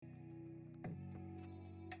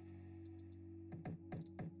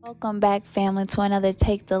Welcome back, family, to another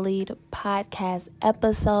Take the Lead podcast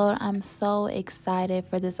episode. I'm so excited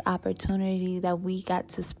for this opportunity that we got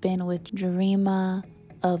to spend with Jarima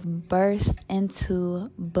of Burst Into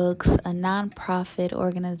Books, a nonprofit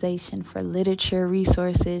organization for literature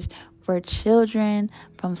resources for children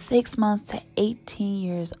from 6 months to 18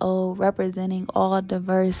 years old, representing all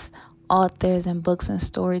diverse authors and books and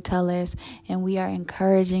storytellers. And we are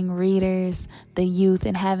encouraging readers, the youth,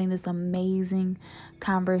 and having this amazing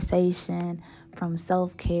conversation from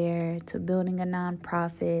self-care to building a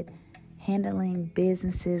nonprofit, handling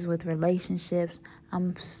businesses with relationships.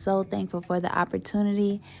 I'm so thankful for the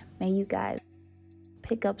opportunity. May you guys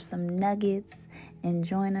pick up some nuggets and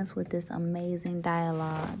join us with this amazing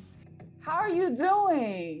dialogue. How are you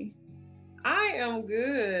doing? I am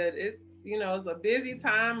good. It's a busy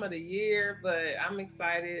time of the year, but I'm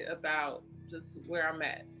excited about just where I'm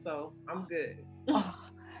at. So I'm good. Oh,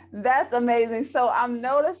 that's amazing. So I'm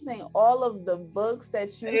noticing all of the books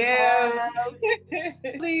that you have.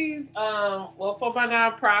 Please, for my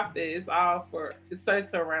nonprofit, it's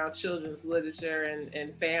centered around children's literature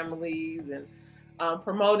and families and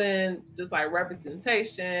promoting just like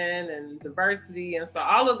representation and diversity. And so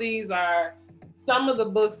all of these are some of the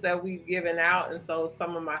books that we've given out, and so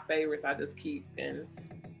some of my favorites I just keep. And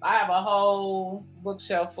I have a whole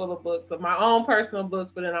bookshelf full of books of my own personal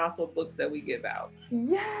books, but then also books that we give out.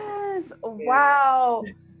 Yes. Wow.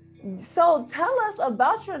 So tell us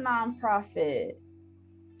about your nonprofit.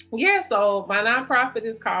 Yeah, so my nonprofit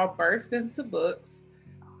is called Burst Into Books.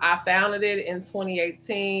 I founded it in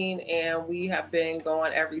 2018, and we have been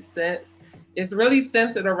going ever since. It's really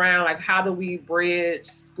centered around like how do we bridge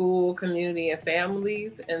school, community, and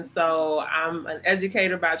families. And so I'm an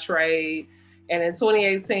educator by trade. And in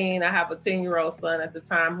 2018, I have a 10-year-old son at the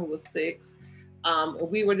time who was 6.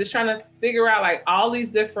 We were just trying to figure out like all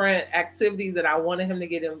these different activities that I wanted him to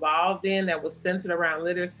get involved in that was centered around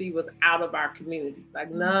literacy was out of our community.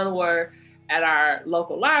 Like none were at our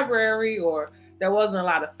local library, or there wasn't a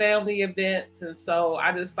lot of family events. And so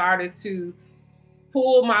I just started to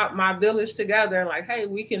pull my village together and like, hey,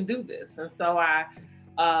 we can do this. And so I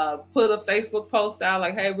put a Facebook post out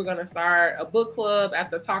like, hey, we're going to start a book club,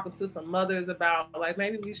 after talking to some mothers about like,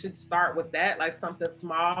 maybe we should start with that, like something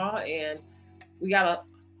small. And we got a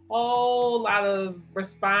whole lot of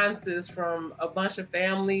responses from a bunch of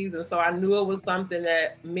families. And so I knew it was something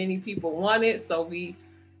that many people wanted. So we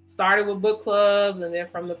started with book clubs. And then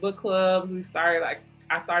from the book clubs, I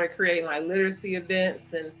started creating like literacy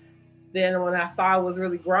events. And then when I saw it was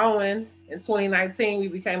really growing, in 2019, we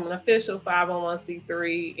became an official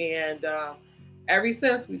 501c3. And ever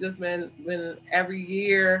since, we've just been every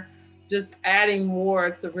year just adding more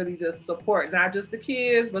to really just support not just the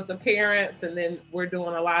kids, but the parents. And then we're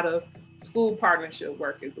doing a lot of school partnership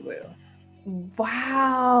work as well.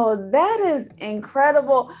 Wow, that is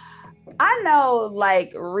incredible. I know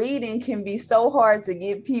like reading can be so hard to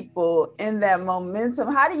get people in that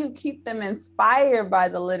momentum. How do you keep them inspired by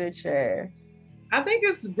the literature? I think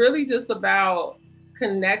it's really just about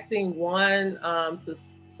connecting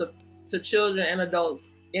to children and adults'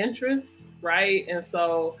 interests, right? And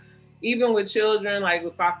so even with children, like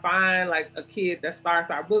if I find like a kid that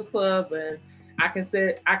starts our book club and I can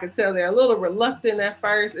tell they're a little reluctant at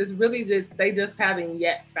first, it's really just they just haven't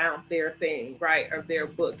yet found their thing, right, or their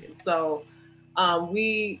book. And so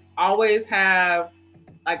we always have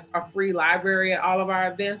like a free library at all of our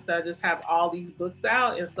events that just have all these books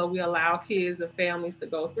out. And so we allow kids and families to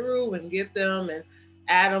go through and get them and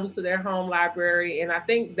add them to their home library. And I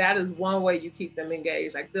think that is one way you keep them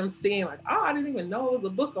engaged, like them seeing like, oh, I didn't even know there was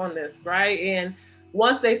a book on this, right? And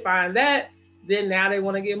once they find that, then now they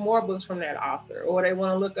want to get more books from that author, or they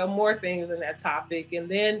want to look up more things in that topic. And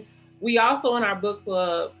then we also in our book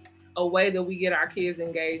club, a way that we get our kids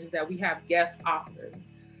engaged is that we have guest authors.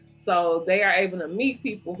 So they are able to meet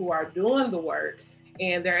people who are doing the work,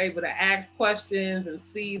 and they're able to ask questions and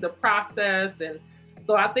see the process. And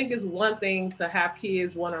so I think it's one thing to have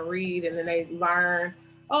kids want to read, and then they learn,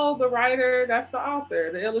 oh, the writer, that's the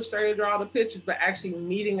author, the illustrator draw the pictures, but actually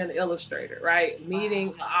meeting an illustrator, right?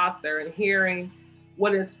 Meeting an author and hearing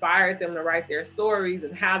what inspired them to write their stories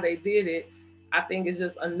and how they did it, I think is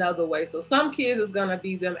just another way. So some kids is gonna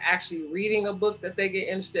be them actually reading a book that they get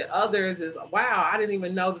interested. Others is, wow, I didn't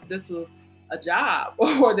even know that this was a job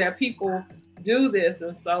or that people do this.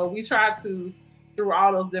 And so we try to, through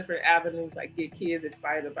all those different avenues, like get kids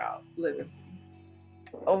excited about literacy.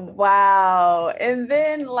 Wow. And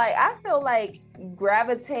then like I feel like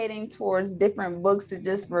gravitating towards different books, it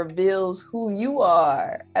just reveals who you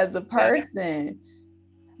are as a person.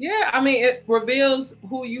 Yeah, I mean, it reveals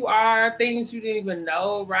who you are, things you didn't even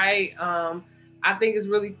know, right? I think it's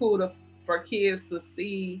really cool for kids to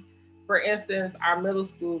see. For instance, our middle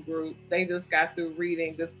school group, they just got through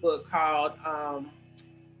reading this book called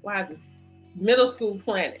why is this Middle School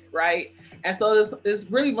Planet, right? And so it's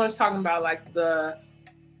really much talking about like the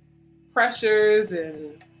pressures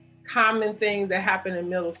and common things that happen in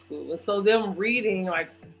middle school. And so them reading, like,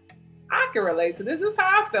 I can relate to this. This is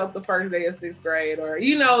how I felt the first day of sixth grade. Or,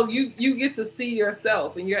 you get to see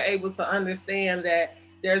yourself and you're able to understand that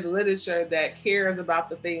there's literature that cares about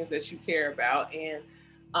the things that you care about. And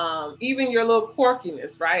even your little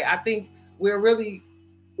quirkiness, right? I think we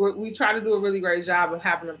try to do a really great job of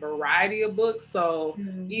having a variety of books. So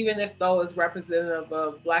even if those representative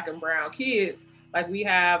of Black and brown kids, like we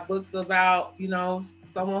have books about,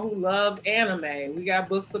 someone who loves anime. We got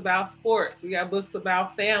books about sports. We got books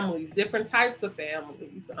about families, different types of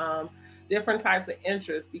families, different types of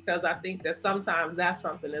interests, because I think that sometimes that's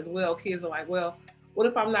something as well. Kids are like, well, what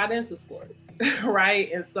if I'm not into sports,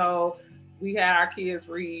 right? And so we had our kids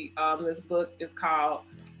read this book. It's called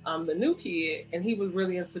The New Kid, and he was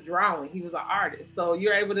really into drawing. He was an artist. So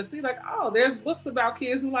you're able to see like, oh, there's books about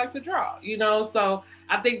kids who like to draw, So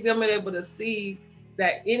I think them being able to see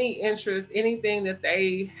that any interest, anything that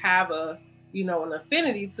they have an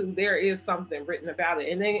affinity to, there is something written about it.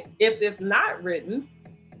 And then if it's not written,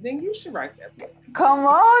 then you should write that book. Come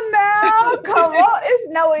on now. Come on. It's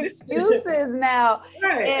no excuses now.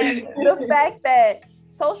 Right. And the fact that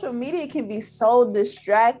social media can be so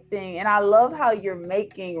distracting. And I love how you're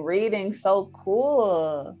making reading so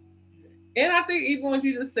cool. And I think even what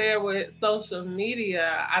you just said with social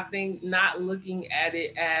media, I think not looking at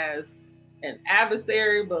it as an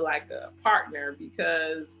adversary, but like a partner,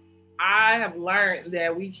 because I have learned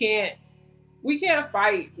that we can't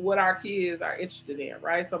fight what our kids are interested in,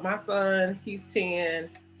 right? So my son, he's 10,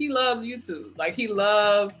 he loves YouTube. Like he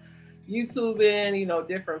loves YouTubing,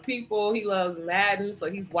 different people. He loves Madden, so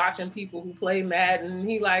he's watching people who play Madden.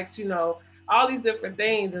 He likes, all these different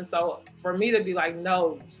things. And so for me to be like,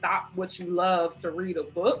 no, stop what you love to read a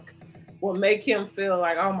book, will make him feel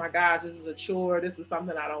like, oh my gosh, this is a chore. This is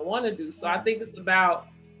something I don't want to do. So I think it's about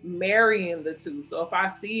marrying the two. So if I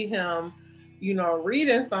see him,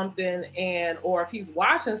 reading something or if he's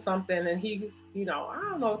watching something and he's, I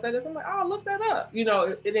don't know what that is, I'm like, oh, look that up.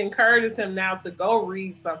 It encourages him now to go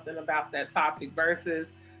read something about that topic versus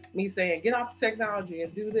me saying, get off the technology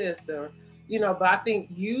and do this, or, but I think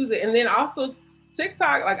use it. And then also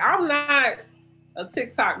TikTok, like I'm not a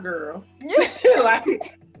TikTok girl. Like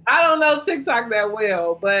I don't know TikTok that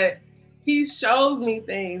well, but he shows me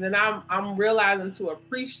things and I'm realizing to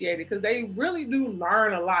appreciate it, because they really do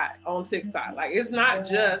learn a lot on TikTok. Like it's not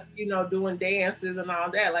just, doing dances and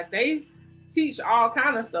all that. Like they teach all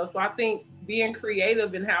kind of stuff. So I think being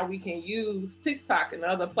creative in how we can use TikTok and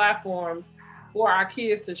other platforms for our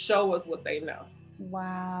kids to show us what they know.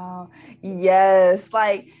 Wow. Yes.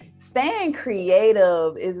 Like staying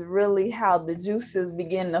creative is really how the juices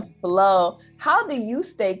begin to flow. How do you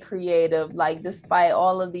stay creative? Like despite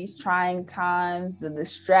all of these trying times, the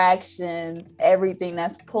distractions, everything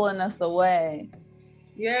that's pulling us away.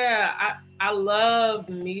 Yeah. I love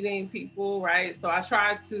meeting people, right? So I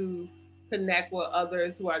try to connect with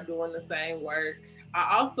others who are doing the same work.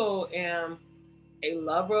 I also am a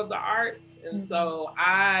lover of the arts. And so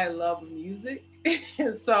I love music.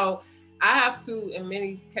 And so I have to, in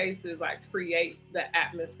many cases, like create the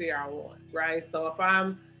atmosphere I want, right? So if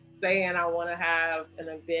I'm saying I want to have an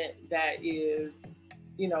event that is,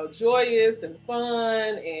 joyous and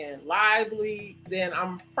fun and lively, then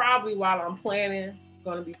I'm probably, while I'm planning,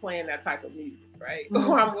 going to be playing that type of music, right?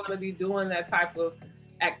 Or I'm going to be doing that type of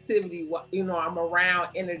activity. I'm around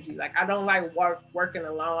energy. Like I don't like working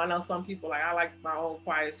alone. I know some people like, I like my own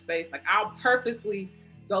quiet space. Like I'll purposely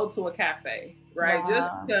go to a cafe, right? Wow. Just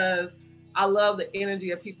because I love the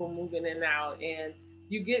energy of people moving in and out, and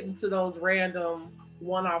you get into those random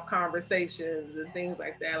one-off conversations and things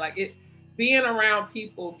like that. Like being around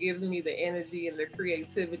people gives me the energy and the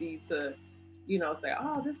creativity to, say,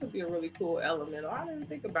 oh, this would be a really cool element. Or I didn't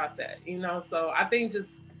think about that, So I think just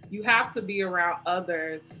you have to be around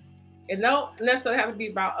others. It don't necessarily have to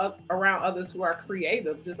be around others who are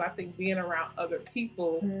creative. Just I think being around other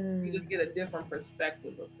people, you just get a different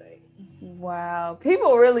perspective of things. Wow.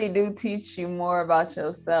 People really do teach you more about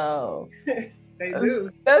yourself. They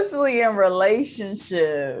do. Especially in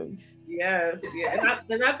relationships. Yes. Yeah.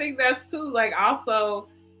 And I think that's too, like also,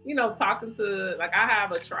 talking to, like I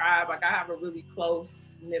have a tribe, like I have a really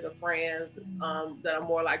close knit of friends that are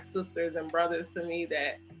more like sisters and brothers to me,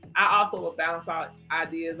 that I also will bounce out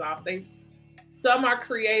ideas off. Some are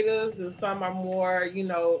creative and some are more,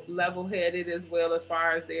 level-headed as well as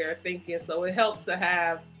far as their thinking. So it helps to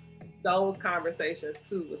have those conversations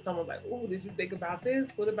too, with someone like, oh, did you think about this?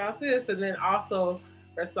 What about this? And then also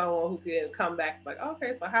for someone who can come back like,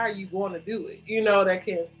 okay, so how are you going to do it? That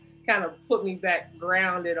can kind of put me back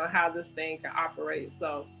grounded on how this thing can operate.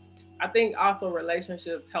 So I think also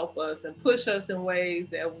relationships help us and push us in ways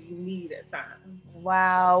that we need at times.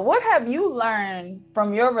 Wow. What have you learned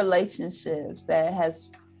from your relationships that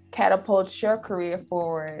has catapulted your career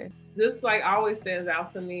forward? This like always stands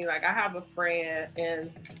out to me. Like I have a friend,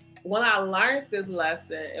 and when I learned this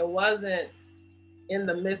lesson, it wasn't in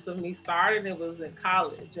the midst of me starting, it was in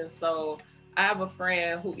college. And so I have a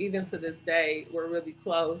friend who even to this day, we're really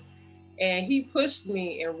close. And he pushed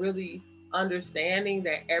me in really understanding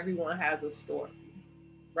that everyone has a story,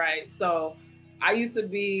 right? So I used to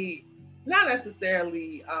be not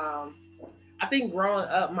necessarily, I think growing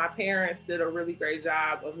up, my parents did a really great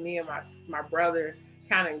job of me and my brother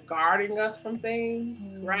kind of guarding us from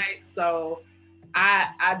things, right? So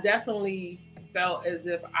I definitely felt as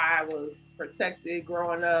if I was protected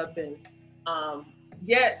growing up, and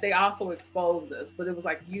yet they also exposed us. But it was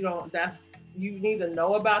like, you need to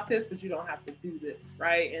know about this, but you don't have to do this,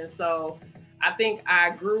 right? And so I think I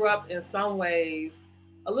grew up in some ways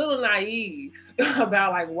a little naive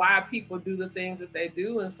about like why people do the things that they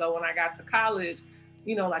do. And so when I got to college,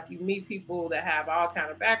 like you meet people that have all kind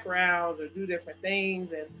of backgrounds or do different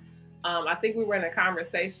things. And I think we were in a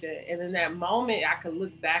conversation, and in that moment, I could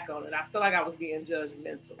look back on it. I feel like I was being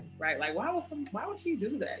judgmental, right? Like, why would she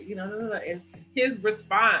do that? And his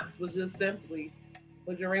response was just simply,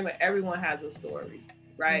 well, Jarima, everyone has a story,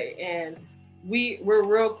 right? And we're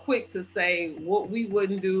real quick to say what we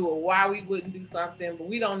wouldn't do or why we wouldn't do something, but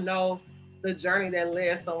we don't know the journey that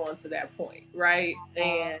led someone to that point, right?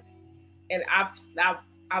 And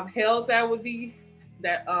I've held that with me,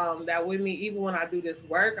 that with me, even when I do this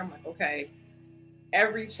work. I'm like, okay,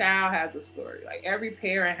 every child has a story. Like every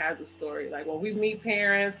parent has a story. Like when we meet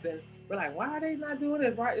parents and we're like, why are they not doing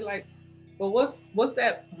this? Right? Like, but what's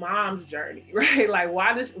that mom's journey, right? Like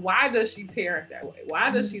why does she parent that way? Why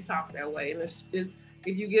does she talk that way? And it's if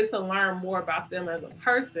you get to learn more about them as a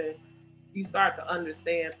person, you start to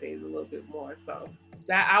understand things a little bit more. So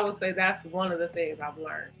that I would say that's one of the things I've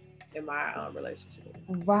learned in my relationship.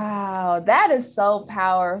 Wow, that is so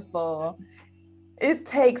powerful. It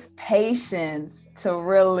takes patience to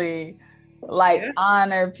really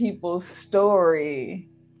honor people's story.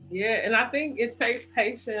 Yeah, and I think it takes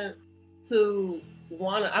patience to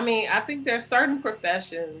I think there's certain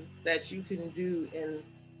professions that you can do in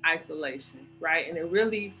isolation, right? And it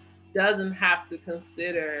really doesn't have to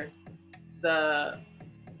consider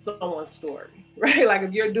someone's story, right? Like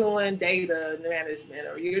if you're doing data management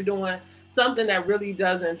or you're doing something that really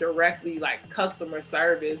doesn't directly like customer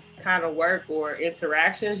service kind of work or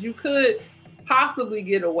interactions, you could possibly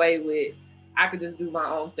get away with, I could just do my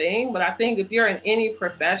own thing. But I think if you're in any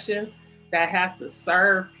profession that has to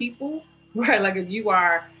serve people, right? Like if you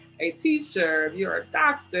are a teacher, if you're a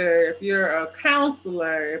doctor, if you're a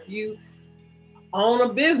counselor, if you own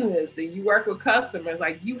a business and you work with customers,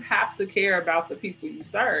 like you have to care about the people you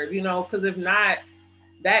serve, because if not,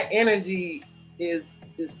 that energy is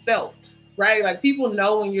felt, right? Like people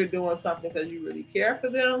know when you're doing something because you really care for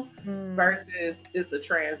them versus it's a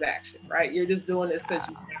transaction, right? You're just doing this because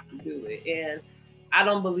you have to do it. And I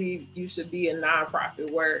don't believe you should be in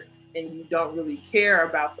nonprofit work and you don't really care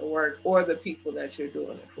about the work or the people that you're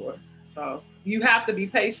doing it for. So you have to be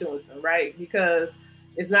patient with them, right? Because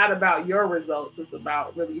it's not about your results. It's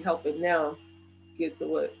about really helping them get to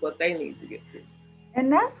what they need to get to.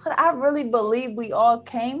 And that's what I really believe. We all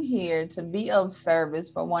came here to be of service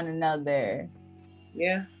for one another.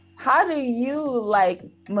 Yeah. How do you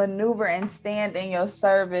maneuver and stand in your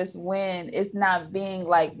service when it's not being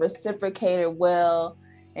reciprocated well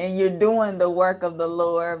and you're doing the work of the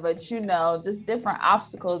Lord, but just different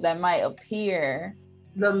obstacles that might appear?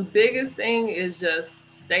 The biggest thing is just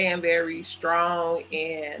staying very strong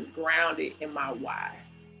and grounded in my why.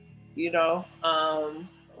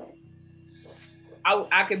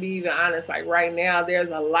 I could be even honest, like right now,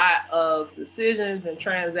 there's a lot of decisions and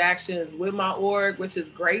transactions with my org, which is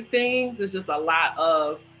great things. It's just a lot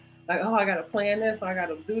of like, oh, I got to plan this. I got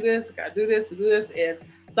to do this. I got to do this, to do this. And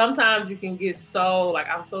sometimes you can get so like,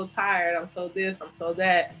 I'm so tired. I'm so this, I'm so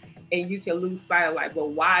that. And you can lose sight of like, well,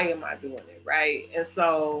 why am I doing it? Right. And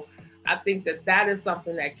so I think that is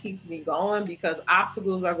something that keeps me going because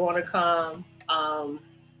obstacles are going to come.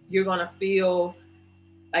 You're going to feel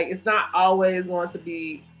like it's not always going to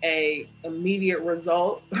be a immediate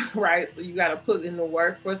result, right? So you got to put in the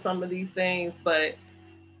work for some of these things, but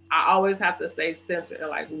I always have to stay centered and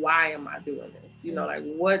like, why am I doing this? Like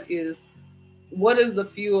what is what is the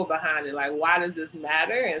fuel behind it? Like, why does this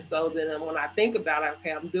matter? And so then when I think about it,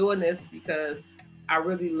 okay, I'm doing this because I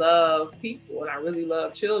really love people and I really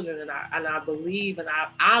love children, and I believe, and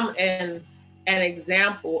I'm an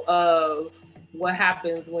example of what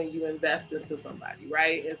happens when you invest into somebody,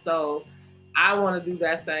 right? And so I want to do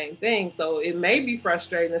that same thing. So it may be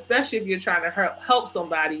frustrating, especially if you're trying to help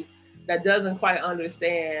somebody that doesn't quite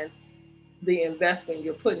understand the investment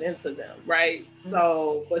you're putting into them, right? Mm-hmm.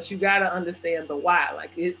 So, but you got to understand the why.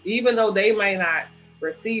 Like, even though they may not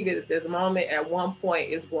receive it at this moment, at one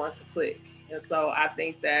point it's going to click. And so I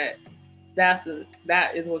think that that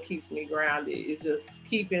is what keeps me grounded, is just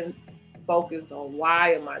keeping focused on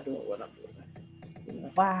why am I doing what I'm doing.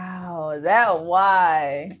 Wow, that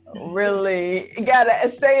why really gotta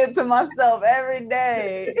say it to myself every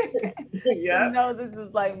day. Yeah. To know this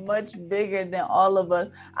is like much bigger than all of us.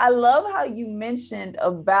 I love how you mentioned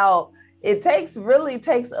about it really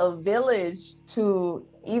takes a village to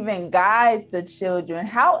even guide the children.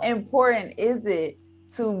 How important is it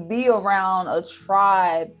to be around a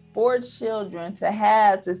tribe for children,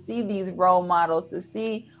 to see these role models, to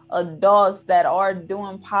see adults that are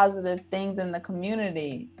doing positive things in the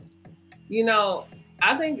community? You know,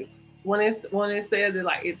 I think when it says that,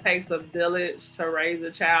 like, it takes a village to raise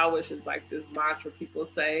a child, which is like this mantra people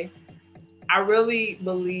say, I really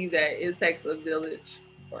believe that it takes a village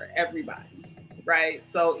for everybody, right?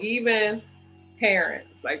 So even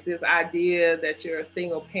parents, like this idea that you're a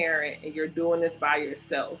single parent and you're doing this by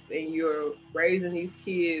yourself and you're raising these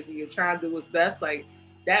kids and you're trying to do what's best, like,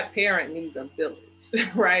 that parent needs a village.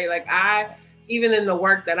 Right? Like, even in the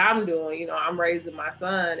work that I'm doing, you know, I'm raising my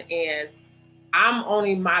son, and I'm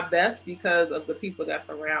only my best because of the people that's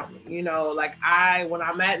around me. You know, like, when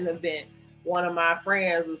I'm at an event, one of my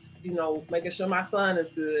friends is, you know, making sure my son is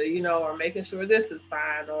good, you know, or making sure this is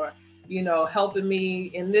fine, or, you know, helping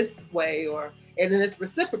me in this way, and then it's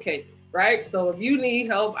reciprocated, right? So if you need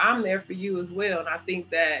help, I'm there for you as well. And I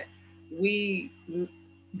think that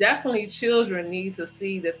definitely children need to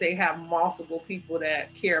see that they have multiple people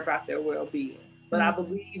that care about their well-being. But I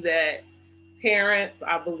believe that parents,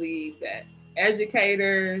 I believe that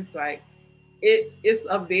educators, like, it's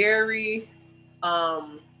a very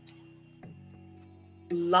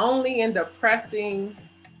lonely and depressing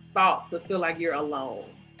thought to feel like you're alone.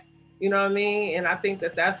 You know what I mean? And I think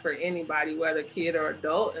that that's for anybody, whether kid or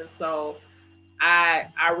adult. And so I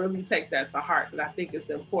really take that to heart. And I think it's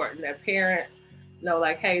important that parents know,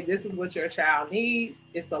 like, hey, this is what your child needs.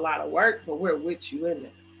 It's a lot of work, but we're with you in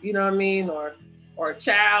this. You know what I mean? Or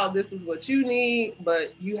child, this is what you need,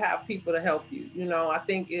 but you have people to help you. You know, I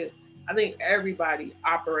think everybody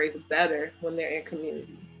operates better when they're in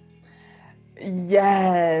community.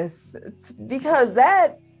 Yes, it's because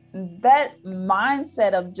that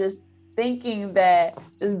mindset of just thinking that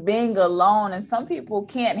just being alone, and some people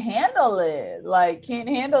can't handle it, like can't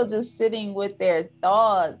handle just sitting with their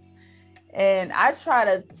thoughts. And I try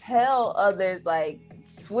to tell others, like,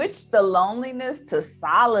 switch the loneliness to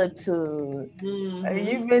solitude. Mm-hmm.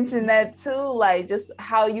 You mentioned that too, like just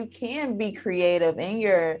how you can be creative in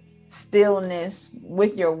your stillness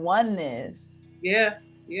with your oneness. Yeah.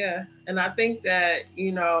 And I think that,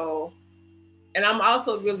 you know, and I'm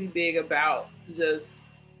also really big about just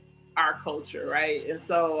our culture, right? And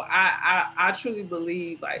so I truly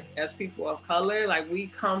believe, like, as people of color, like, we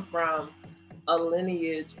come from a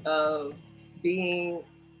lineage of being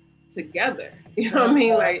together. You know what I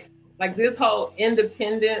mean? Like this whole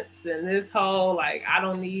independence and this whole, like, I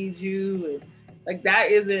don't need you, and like that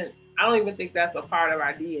isn't, I don't even think that's a part of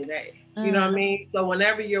our DNA. You know what I mean? So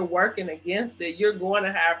whenever you're working against it, you're going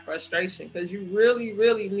to have frustration because you really,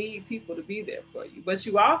 really need people to be there for you. But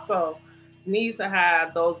you also need to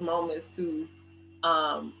have those moments to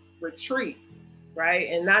retreat, right?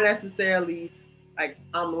 And not necessarily like,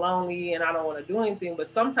 I'm lonely and I don't want to do anything, but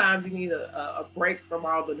sometimes you need a break from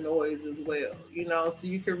all the noise as well, you know? So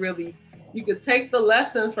you could take the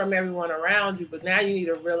lessons from everyone around you, but now you need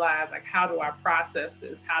to realize, like, how do I process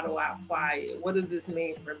this? How do I apply it? What does this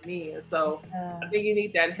mean for me? And so I think you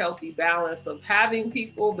need that healthy balance of having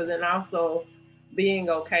people, but then also being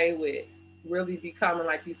okay with really becoming,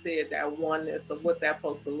 like you said, that oneness of what that's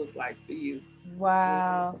supposed to look like for you.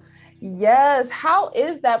 Wow. Yes. How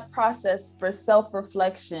is that process for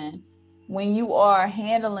self-reflection when you are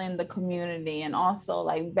handling the community and also,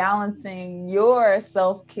 like, balancing your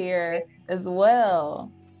self-care as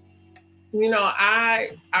well? You know,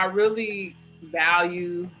 I really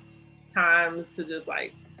value times to just,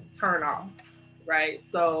 like, turn off, right?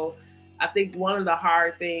 So I think one of the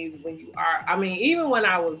hard things when you are, I mean, even when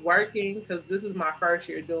I was working, because this is my first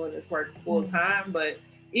year doing this work full time, but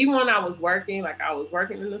even when I was working, like I was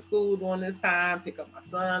working in the school during this time, pick up my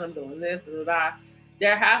son, I'm doing this,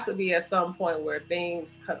 there has to be at some point where things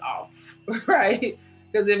cut off, right?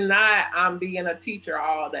 Because if not, I'm being a teacher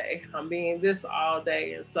all day. I'm being this all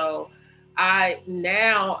day. And so I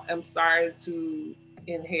now am starting to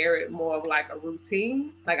inherit more of like a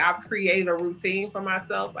routine. Like I've created a routine for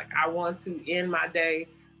myself. Like I want to end my day.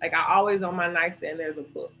 Like I always on my nightstand, there's a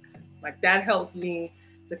book. Like that helps me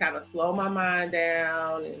to kind of slow my mind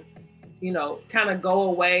down and, you know, kind of go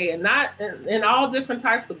away, and not in all different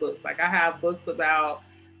types of books. Like I have books about,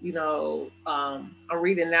 you know, I'm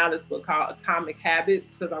reading now this book called Atomic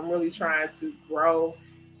Habits, because I'm really trying to grow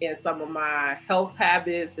in some of my health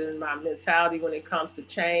habits and my mentality when it comes to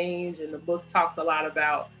change. And the book talks a lot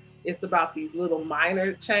about, it's about these little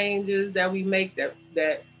minor changes that we make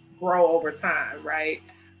that grow over time, right?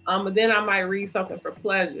 But then I might read something for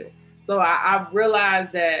pleasure. So I've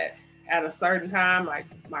realized that at a certain time, like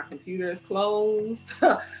my computer is closed.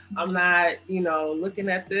 I'm not, you know, looking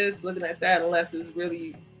at this, looking at that, unless it's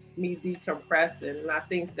really me decompressing. And I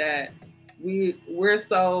think that we're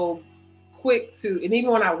so quick to, and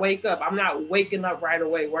even when I wake up, I'm not waking up right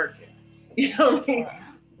away working. You know what I mean?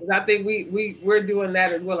 Because I think we're doing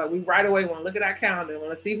that as well. Like we right away want to look at our calendar,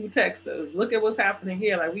 want to see who texts us, look at what's happening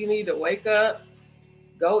here. Like we need to wake up,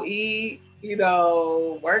 go eat, you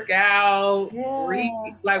know, work out,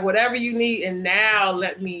 read, like whatever you need. And now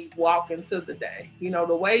let me walk into the day. You know, I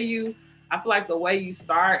feel like the way you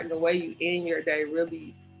start and the way you end your day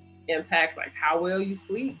really impacts like how well you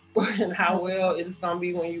sleep and how well it's going to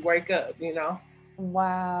be when you wake up, you know?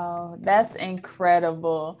 Wow, that's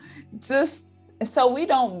incredible. Just so we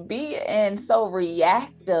don't be so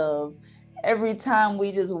reactive every time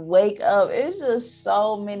we just wake up. It's just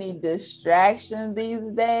so many distractions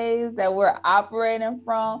these days that we're operating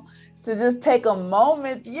from, to just take a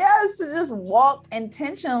moment, to just walk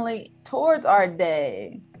intentionally towards our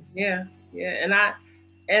day. Yeah.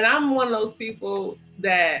 And I'm one of those people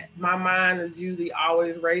that my mind is usually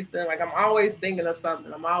always racing. Like I'm always thinking of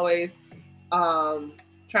something. I'm always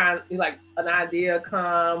trying, like an idea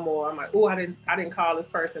come, or I'm like, oh, I didn't call this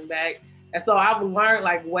person back. And so I've learned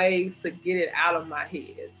like ways to get it out of my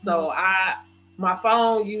head. So my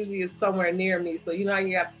phone usually is somewhere near me. So, you know,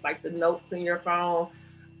 you have like the notes in your phone.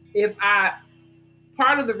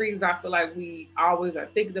 Part of the reason I feel like we always are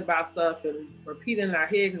thinking about stuff and repeating in our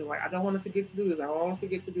head, because like, I don't want to forget to do this. I don't want to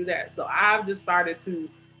forget to do that. So I've just started to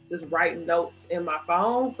just write notes in my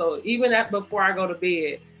phone. So even before I go to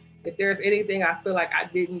bed, if there's anything I feel like I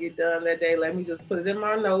didn't get done that day, let me just put it in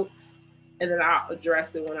my notes. And then I'll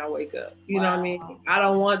address it when I wake up. You know what I mean? I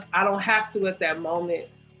don't have to at that moment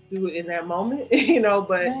do it in that moment, you know,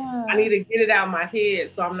 but I need to get it out of my head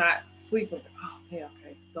so I'm not sleeping. Oh, yeah,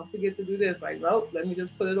 okay. Don't forget to do this. Like, nope, let me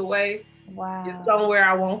just put it away. Wow. It's somewhere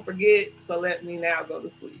I won't forget. So let me now go to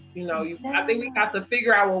sleep. You know, I think we got to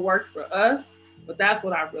figure out what works for us, but that's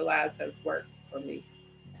what I realized has worked for me.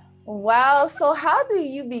 Wow. So how do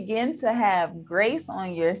you begin to have grace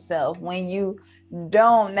on yourself when you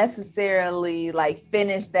don't necessarily like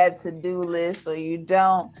finish that to-do list, or you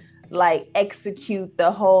don't like execute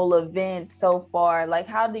the whole event so far? Like,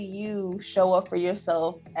 how do you show up for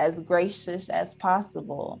yourself as gracious as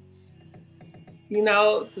possible? You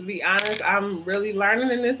know, to be honest, I'm really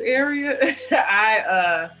learning in this area.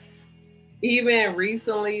 Even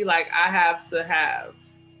recently, like I have to have,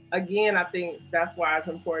 again, I think that's why it's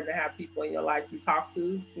important to have people in your life you talk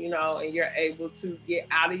to, you know, and you're able to get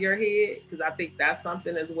out of your head, because I think that's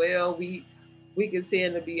something as well. We can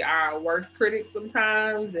tend to be our worst critics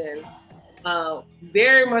sometimes, and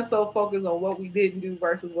very much so focused on what we didn't do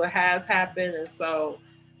versus what has happened. And so,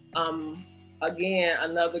 again,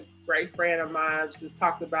 another great friend of mine just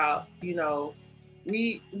talked about, you know,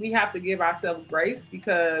 we have to give ourselves grace,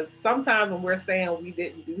 because sometimes when we're saying we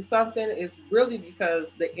didn't do something, it's really because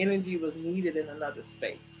the energy was needed in another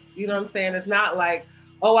space. You know what I'm saying? It's not like,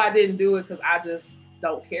 oh, I didn't do it because I just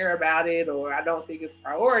don't care about it, or I don't think it's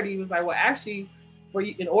priority. It was like, well, actually, for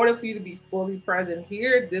you, in order for you to be fully present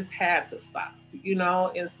here, this had to stop, you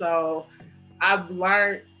know? And so I've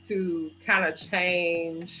learned to kind of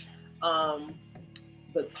change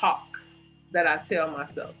the talk that I tell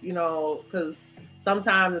myself, you know, because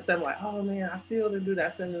sometimes instead of like, oh man, I still didn't do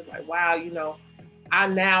that, it's like, wow, you know, I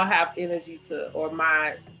now have energy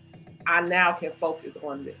I now can focus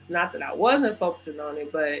on this. Not that I wasn't focusing on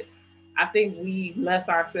it, but I think we mess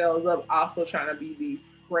ourselves up also trying to be these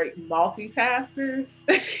great multitaskers.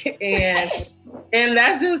 and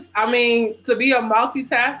that's just, I mean, to be a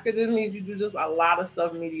multitasker, this means you do just a lot of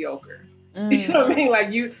stuff mediocre. You know what I mean?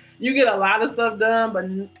 Like you get a lot of stuff done, but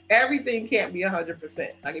everything can't be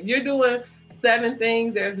 100%. Like if you're doing 7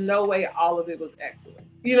 things, there's no way all of it was excellent.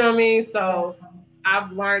 You know what I mean? So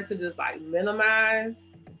I've learned to just like minimize,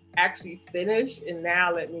 actually finish, and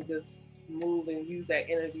now let me just move and use that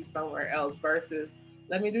energy somewhere else versus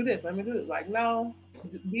let me do this, let me do this. Like, no,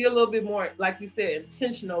 be a little bit more, like you said,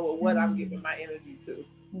 intentional with what I'm giving my energy to.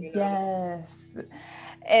 You know? Yes.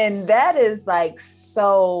 And that is like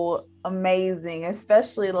so amazing,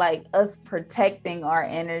 especially like us protecting our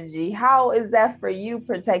energy. How is that for you,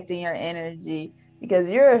 protecting your energy?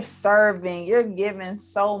 Because you're serving, you're giving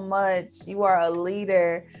so much, you are a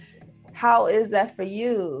leader. How is that for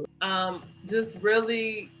you? Just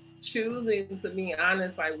really choosing to be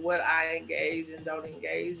honest, like what I engage and don't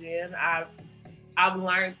engage in. I've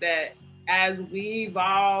learned that as we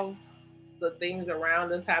evolve, the things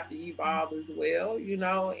around us have to evolve as well, you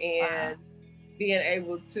know, and being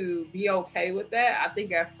able to be okay with that. I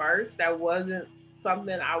think at first that wasn't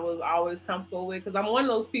something I was always comfortable with because I'm one of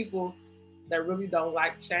those people that really don't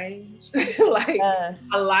like change. Like Yes.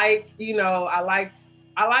 I like, you know, I like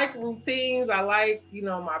routines. I like, you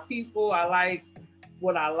know, my people. I like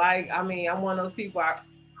what I like. I mean, I'm one of those people.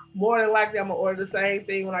 More than likely, I'm gonna order the same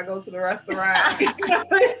thing when I go to the restaurant. Keep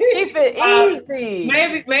it easy.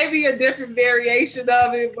 Maybe a different variation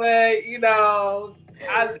of it, but you know,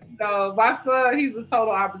 my son, he's the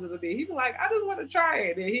total opposite of me. He's like, I just want to try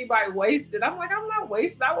it, and he might waste it. I'm like, I'm not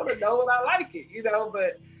wasting. I want to know when I like it, you know.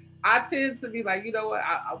 But I tend to be like, you know what,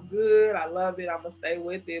 I'm good. I love it. I'm gonna stay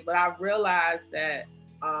with it. But I've realized that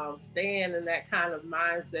staying in that kind of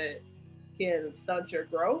mindset can stunt your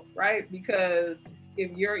growth, right? Because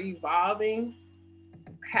if you're evolving,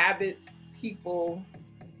 habits, people,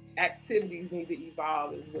 activities need to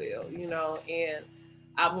evolve as well, you know. And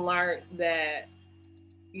I've learned that,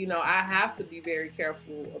 you know, I have to be very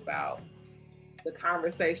careful about the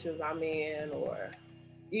conversations I'm in or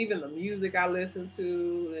even the music I listen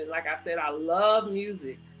to. And like I said, I love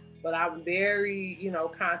music, but I'm very, you know,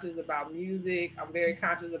 conscious about music. I'm very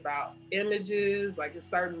conscious about images, like in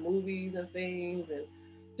certain movies and things. And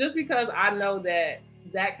just because I know that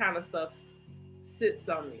that kind of stuff sits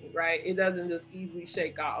on me, right? It doesn't just easily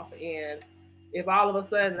shake off. And if all of a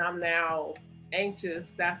sudden I'm now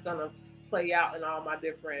anxious, that's going to play out in all my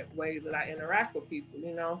different ways that I interact with people,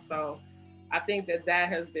 you know? So I think that that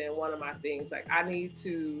has been one of my things. Like I need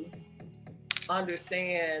to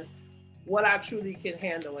understand what I truly can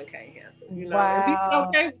handle and can't handle, you know, and be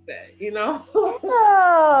okay with that, you know?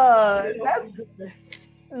 Yeah, that's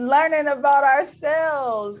learning about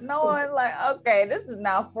ourselves, knowing like, okay, this is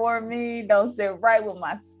not for me, don't sit right with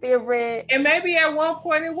my spirit. And maybe at one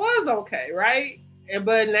point it was okay, right?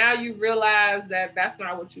 But now you realize that that's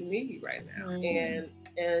not what you need right now.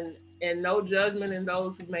 And no judgment in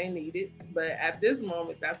those who may need it, but at this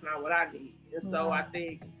moment that's not what I need. And so I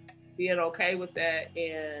think being okay with that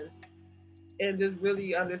and just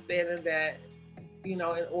really understanding that, you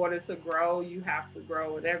know, in order to grow, you have to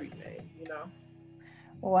grow in everything, you know.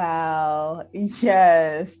 Wow.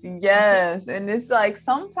 Yes. And it's like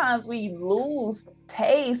sometimes we lose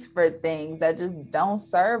taste for things that just don't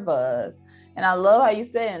serve us. And I love how you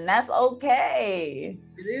said, and that's okay.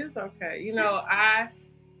 It is okay. You know,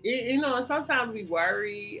 and sometimes we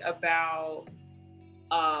worry about,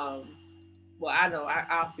 well, I know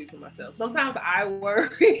I'll speak for myself. Sometimes I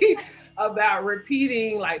worry about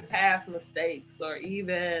repeating like past mistakes or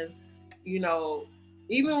even, you know,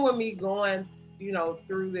 even with me going, you know,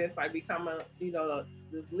 through this, like becoming, you know,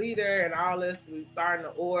 this leader and all this, we starting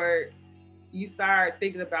to org, you start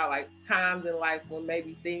thinking about like times in life when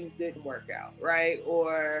maybe things didn't work out, right?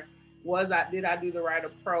 Or did I do the right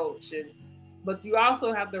approach? But you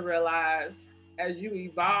also have to realize as you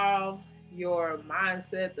evolve, your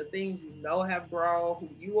mindset, the things you know have grown, who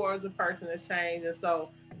you are as a person has changed. And so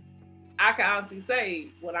I can honestly say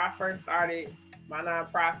when I first started my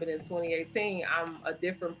nonprofit in 2018, I'm a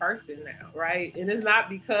different person now, right? And it's not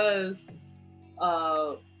because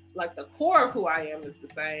like the core of who I am is the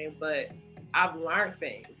same, but I've learned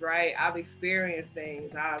things, right? I've experienced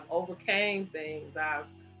things, I've overcame things, I've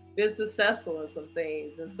been successful in some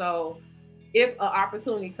things. And so if an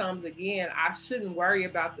opportunity comes again, I shouldn't worry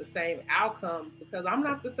about the same outcome because I'm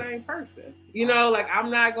not the same person. You know, like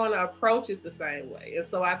I'm not going to approach it the same way. And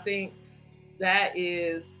so I think that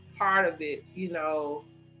is part of it. You know,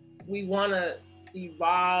 we want to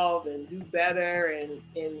evolve and do better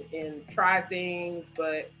and try things,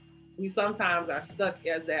 but we sometimes are stuck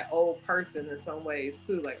as that old person in some ways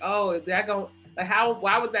too. Like, oh, is that going like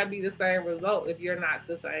why would that be the same result if you're not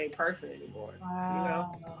the same person anymore?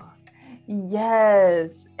 Wow. You know?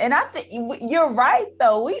 Yes. And I think you're right,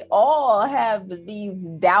 though. We all have these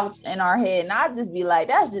doubts in our head. And I just be like,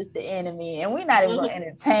 that's just the enemy. And we're not even going to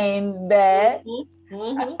entertain that.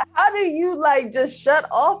 How do you like just shut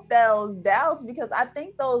off those doubts? Because I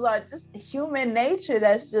think those are just human nature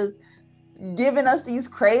that's just giving us these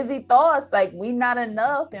crazy thoughts like we not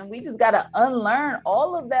enough and we just got to unlearn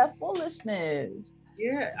all of that foolishness.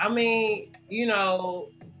 Yeah. I mean, you know,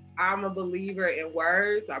 I'm a believer in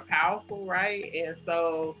words are powerful, right? And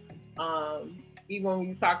so even when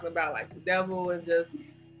you're talking about like the devil and just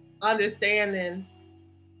understanding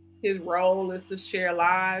his role is to share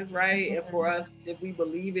lies, right? And for us, if we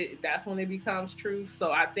believe it, that's when it becomes truth.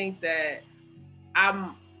 So I think that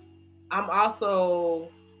I'm I'm also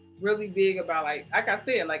really big about like I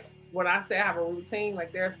said, like when I say I have a routine,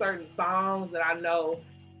 like there are certain songs that I know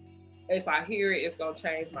if I hear it, it's gonna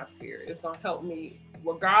change my spirit. It's gonna help me,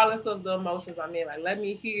 regardless of the emotions I'm in. Like let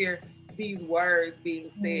me hear these words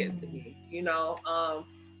being said to me. You know,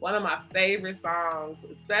 one of my favorite songs,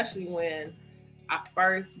 especially when I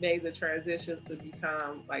first made the transition to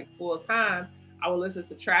become like full time, I would listen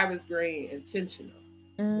to Travis Green, Intentional,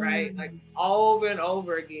 right? Like over and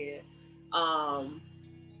over again. Um,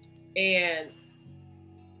 and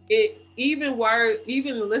even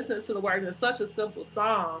listening to the words, it's such a simple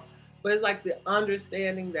song, but it's like the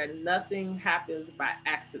understanding that nothing happens by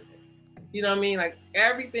accident. You know what I mean? Like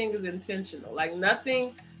everything is intentional. Like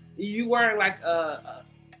nothing, you weren't like a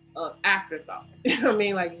afterthought. You know what I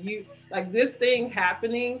mean? Like this thing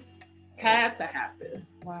happening had to happen.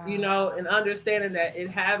 Wow. You know, and understanding that it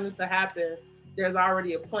having to happen, there's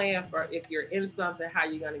already a plan for if you're in something, how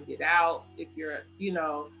you're gonna get out. If you're, you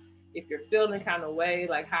know, if you're feeling kind of way,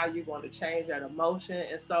 like how you're going to change that emotion.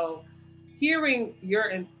 And so hearing your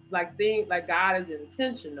like thing, like God is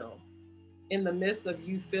intentional in the midst of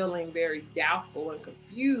you feeling very doubtful and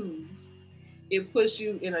confused, it puts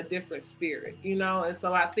you in a different spirit, you know? And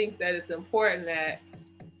so I think that it's important that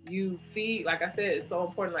you feed, like I said, it's so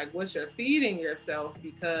important, like what you're feeding yourself,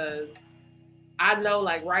 because I know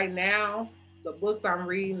like right now, the books I'm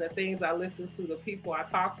reading, the things I listen to, the people I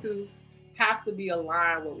talk to have to be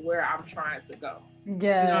aligned with where I'm trying to go.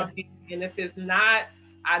 Yeah. You know what I mean? And if it's not,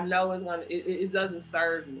 I know it doesn't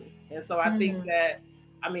serve me. And so I think that,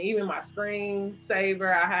 I mean, even my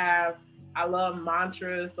screensaver, I love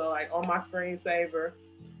mantras. So like on my screensaver,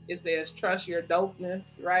 it says, trust your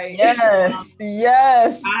dopeness, right? Yes.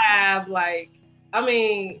 Yes. I have like, I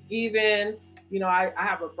mean, even, you know, I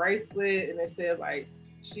have a bracelet and it says like,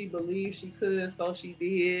 she believed she could, so she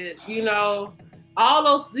did, you know, all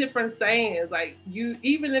those different sayings. Like you,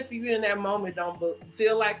 even if you in that moment don't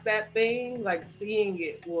feel like that thing, like seeing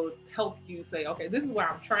it will help you say, okay, this is where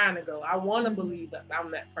I'm trying to go. I want to believe that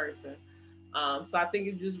I'm that person. So I think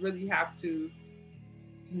you just really have to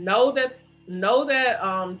know that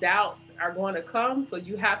doubts are going to come. So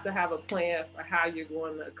you have to have a plan for how you're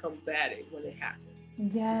going to combat it when it happens.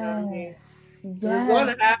 Yes. You know what I mean? Yes. It's going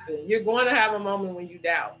to happen. You're going to have a moment when you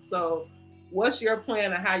doubt. So what's your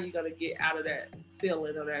plan of how you're going to get out of that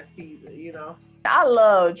feeling of that season, you know? I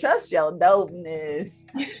love trust your dopeness.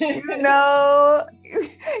 You know,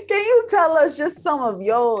 can you tell us just some of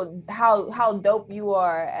your how dope you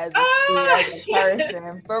are as a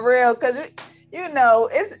person for real? Because you know,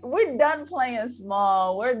 we're done playing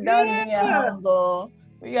small. We're done being humble.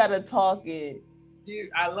 We gotta talk it.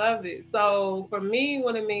 I love it. So for me,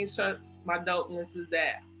 what it means my dopeness is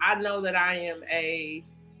that I know that I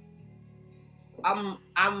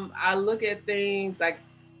look at things like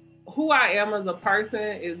who I am as a person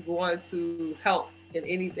is going to help in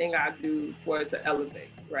anything I do for it to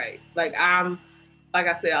elevate, right? Like like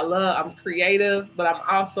I said, I'm creative, but I'm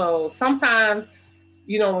also sometimes,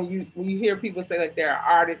 you know, when you hear people say like they're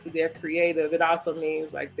artists or they're creative, it also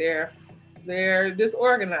means like they're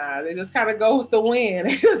disorganized. They just kind of go with the wind.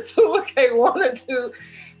 They just do what they want to do.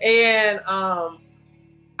 And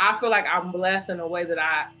I feel like I'm blessed in a way that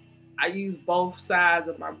I use both sides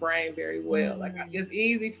of my brain very well. Like it's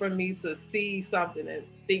easy for me to see something and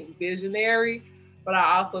think visionary, but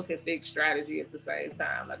I also can think strategy at the same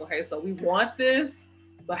time. Like, okay, so we want this.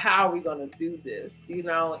 So how are we going to do this? You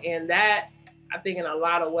know, and that I think in a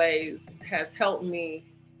lot of ways has helped me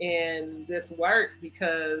in this work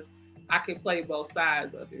because I can play both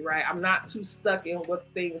sides of it, right? I'm not too stuck in what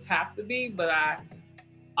things have to be, but I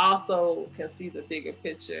also can see the bigger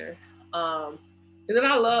picture. And then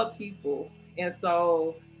I love people. And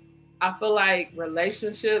so I feel like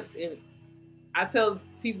relationships, and I tell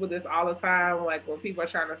people this all the time, like when people are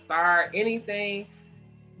trying to start anything,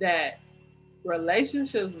 that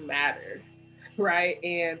relationships matter, right?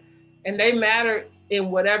 And they matter in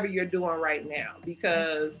whatever you're doing right now,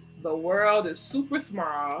 because the world is super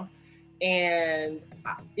small. And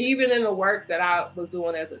even in the work that I was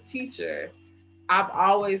doing as a teacher, I've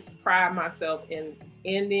always prided myself in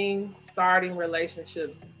starting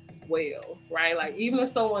relationships well, right? Like even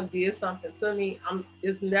if someone did something to me,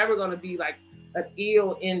 it's never going to be like an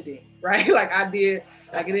ill ending, right? Like I did,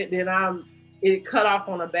 like it cut off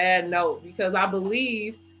on a bad note, because I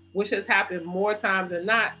believe, which has happened more times than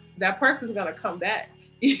not, that person's going to come back.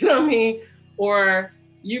 You know what I mean? Or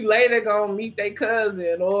you later gonna meet their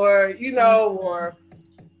cousin, or or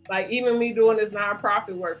like even me doing this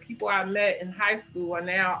nonprofit work, people I met in high school are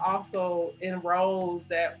now also in roles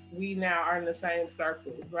that we now are in the same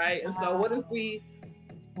circles, right? And so what if we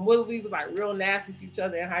was like real nasty to each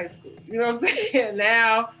other in high school? You know what I'm saying?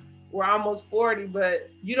 Now we're almost 40,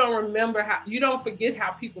 but you don't forget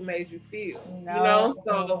how people made you feel.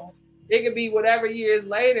 So it could be whatever years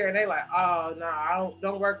later, and they like, oh no, I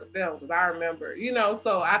don't work with them because I remember,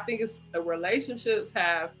 So I think it's the relationships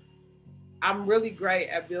I'm really great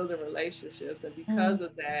at building relationships, and because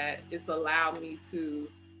of that, it's allowed me to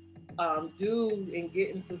do and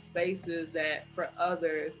get into spaces that for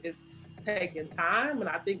others it's taking time, and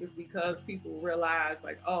I think it's because people realize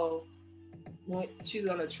like, oh, she's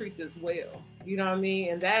gonna treat this well, you know what I mean,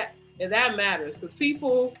 and that matters, because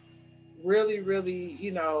people really, really,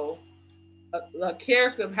 a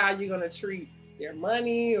character of how you're going to treat their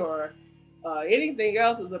money or anything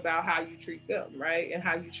else is about how you treat them, right? And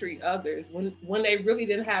how you treat others when they really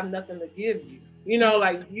didn't have nothing to give you.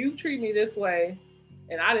 Like you treat me this way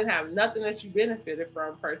and I didn't have nothing that you benefited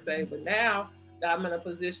from per se, but now that I'm in a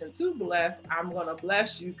position to bless, I'm going to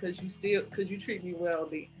bless you because you treat me well,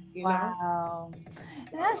 Wow.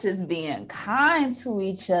 That's just being kind to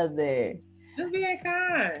each other. Just being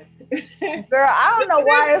kind. Girl, I don't know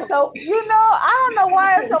why it's so, I don't know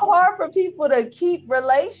why it's so hard for people to keep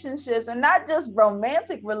relationships, and not just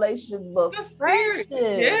romantic relationships, but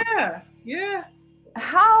friendships. Yeah.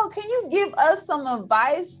 How can you give us some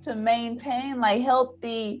advice to maintain like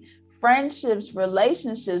healthy friendships,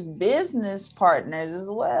 relationships, business partners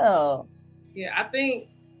as well? Yeah, I think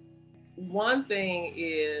one thing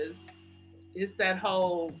is that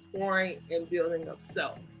whole pouring and building of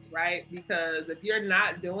self. Right? Because if you're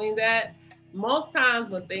not doing that, most times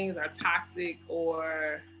when things are toxic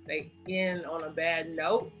or they end on a bad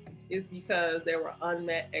note, it's because there were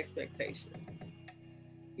unmet expectations.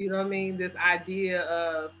 You know what I mean? This idea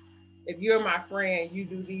of, if you're my friend, you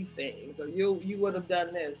do these things, or you would have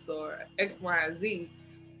done this, or X, Y, and Z.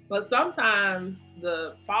 But sometimes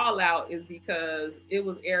the fallout is because it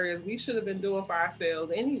was areas we should have been doing for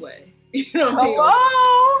ourselves anyway. You know what I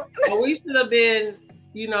mean? Or we should have been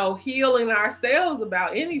healing ourselves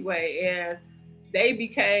about anyway, and they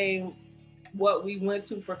became what we went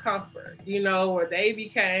to for comfort, or they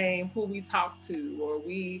became who we talked to, or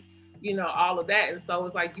we, all of that. And so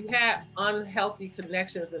it's like you had unhealthy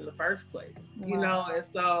connections in the first place, and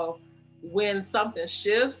so when something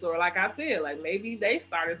shifts, or like I said, like maybe they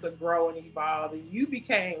started to grow and evolve and you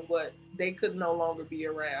became what they could no longer be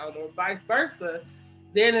around, or vice versa,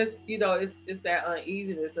 then it's, it's that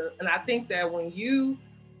uneasiness. And I think that when you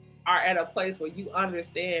are at a place where you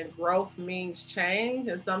understand growth means change,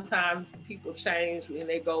 and sometimes people change when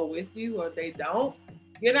they go with you or they don't,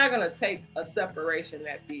 you're not going to take a separation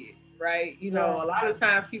that big, right? A lot of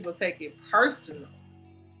times people take it personal,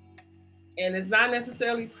 and it's not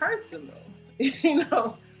necessarily personal.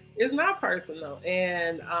 It's not personal.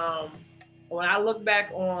 And when I look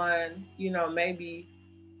back on, maybe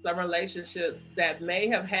some relationships that may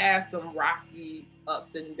have had some rocky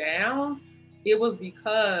ups and downs, it was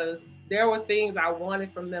because there were things I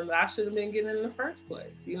wanted from them that I should have been getting in the first place,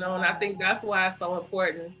 and I think that's why it's so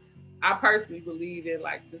important. I personally believe in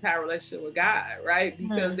like just have a relationship with God, right?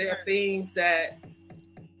 Because there are things that,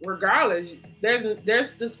 regardless,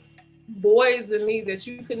 there's just voids in me that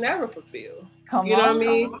you can never fulfill. Know what I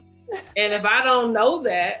mean? And if I don't know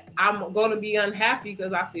that, I'm going to be unhappy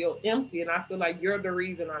because I feel empty, and I feel like you're the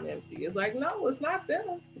reason I'm empty. It's like, no, it's not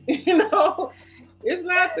them. It's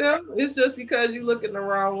not them. It's just because you look in the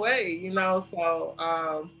wrong way, So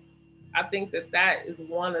I think that is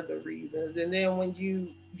one of the reasons. And then when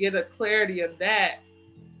you get a clarity of that,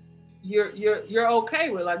 you're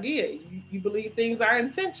okay with, like, yeah, you believe things are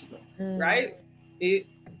intentional, right?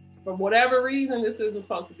 For whatever reason, this isn't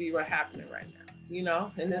supposed to be what's happening right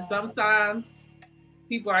now. And then sometimes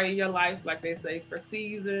people are in your life, like they say, for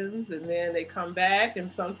seasons, and then they come back,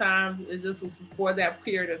 and sometimes it's just for that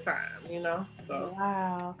period of time, so.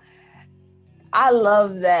 Wow. I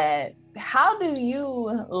love that. How do you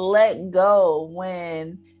let go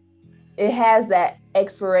when it has that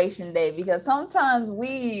expiration date, because sometimes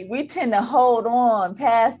we tend to hold on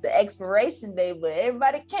past the expiration date, but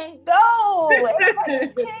everybody can't go.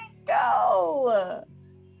 Everybody can't go.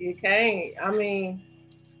 You can't. I mean,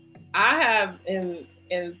 I have in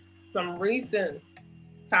some recent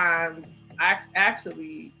times,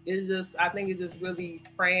 actually, I think it's just really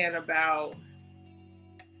praying about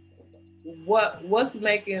what's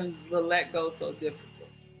making the let go so difficult.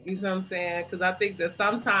 You know what I'm saying? Because I think that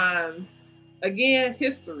sometimes, again,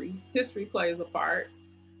 history plays a part.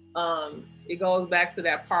 It goes back to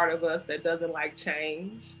that part of us that doesn't like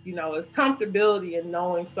change. You know, it's comfortability in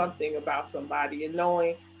knowing something about somebody and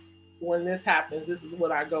knowing when this happens, this is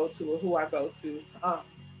what I go to or who I go to.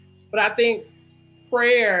 But I think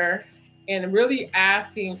prayer and really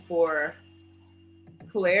asking for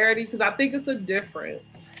clarity, because I think it's a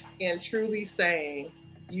difference in truly saying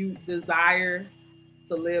you desire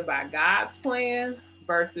to live by God's plan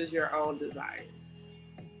versus your own desires.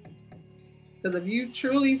 Because if you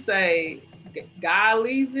truly say God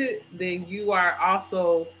leads it, then you are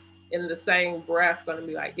also in the same breath going to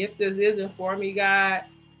be like, if this isn't for me, God,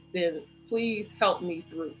 then please help me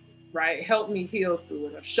through, right? Help me heal through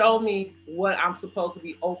it, or show me what I'm supposed to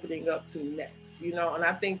be opening up to next, you know? And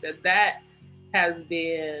I think that has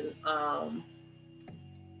been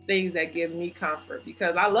things that give me comfort,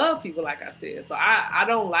 because I love people, like I said. So I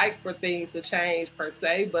don't like for things to change per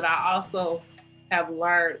se, but I also have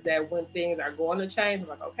learned that when things are going to change, I'm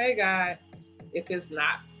like, okay, God, if this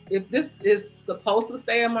is supposed to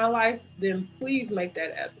stay in my life, then please make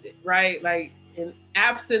that evident, right? Like, in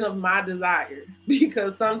absent of my desires,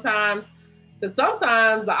 because sometimes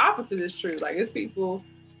the opposite is true. Like, it's people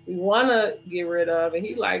we want to get rid of, and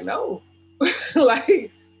he's like, no,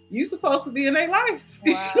 like, you supposed to be in their life.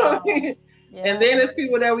 Wow. You know what I mean? Yeah. And then there's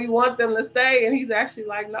people that we want them to stay, and he's actually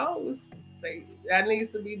like, no, that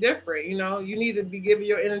needs to be different. You know, you need to be giving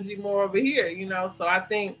your energy more over here. You know, so I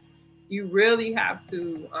think you really have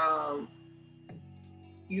to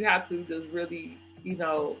just really, you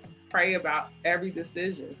know, pray about every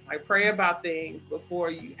decision. Like, pray about things before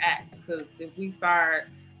you act, because if we start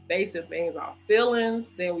basing things off feelings,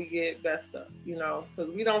 then we get messed up, you know,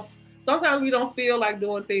 because sometimes we don't feel like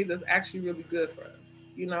doing things that's actually really good for us,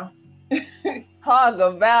 you know? Talk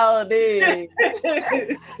about it.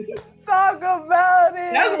 Talk about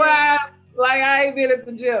it. That's why, like, I ain't been at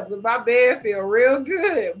the gym, because my bed feel real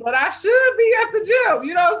good, but I should be at the gym,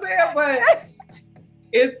 you know what I'm saying? But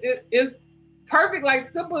it's perfect,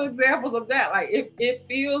 like, simple examples of that. Like, if it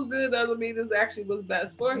feels good, doesn't mean this actually was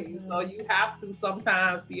best for you. Mm-hmm. So you have to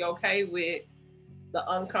sometimes be okay with the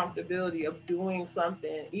uncomfortability of doing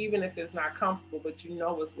something, even if it's not comfortable, but you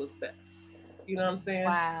know it's what's best. You know what I'm saying?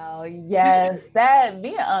 Wow, yes. That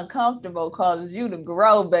being uncomfortable causes you to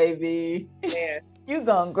grow, baby. Yeah. You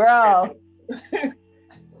gonna grow.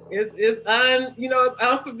 It's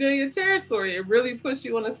unfamiliar territory. It really puts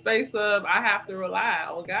you in a space of, I have to rely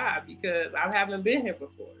on God because I haven't been here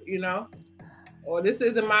before, you know? Or this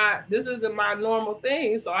isn't my normal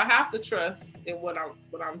thing, so I have to trust in what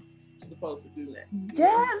I'm supposed to do next.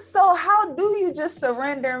 Yes. So how do you just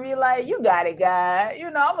surrender and be like, you got it, God?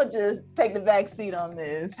 You know, I'm gonna just take the back seat on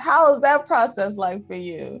this. How is that process like for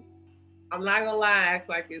you? I'm not gonna lie, act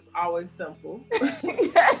like it's always simple.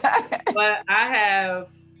 But I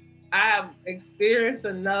have experienced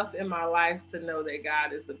enough in my life to know that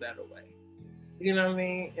God is the better way. You know what I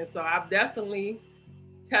mean? And so I've definitely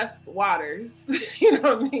tested waters, you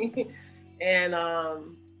know what I mean? And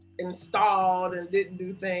installed and didn't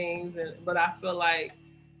do things, but I feel like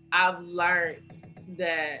I've learned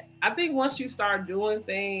that I think once you start doing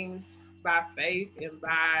things by faith and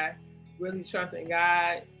by really trusting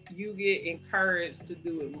God, you get encouraged to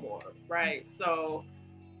do it more, right? So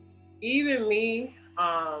even me,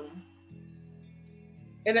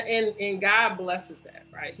 and God blesses that,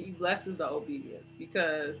 right? He blesses the obedience,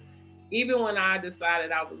 because even when I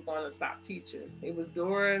decided I was going to stop teaching, it was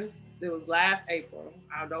last April.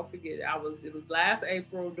 I don't forget it. It was last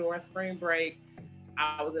April during spring break.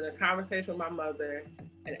 I was in a conversation with my mother,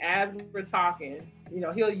 and as we were talking, you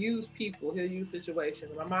know, he'll use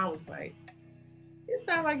situations. My mom was like, "It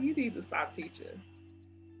sounds like you need to stop teaching."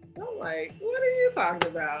 I'm like, what are you talking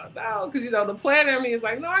about? No, because, you know, the planner in me is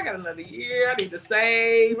like, no, I got another year. I need to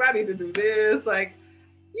save. I need to do this. Like,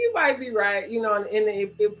 you might be right, you know, and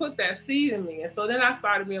it put that seed in me. And so then I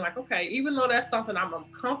started being like, okay, even though that's something I'm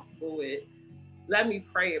uncomfortable with, let me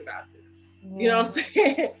pray about this. Yeah. You know what I'm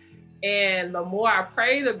saying? And the more I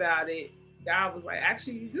prayed about it, God was like,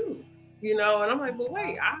 actually, you do. You know, and I'm like, but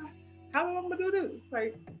wait, how am I going to do this?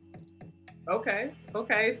 Like, okay.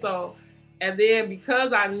 So, and then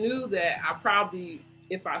because I knew that I probably,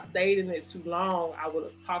 if I stayed in it too long, I would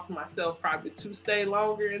have talked to myself probably to stay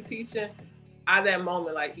longer in teaching. At that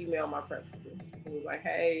moment, like, emailed my principal. It was like,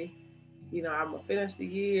 hey, I'm gonna finish the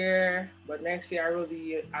year, but next year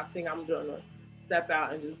I think I'm gonna step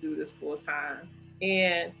out and just do this full time.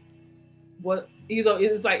 And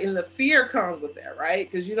it's like, and the fear comes with that,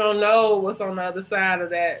 right? Because you don't know what's on the other side of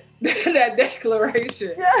that that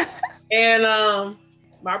declaration. Yes. And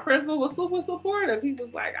my principal was super supportive. He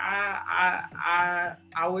was like, I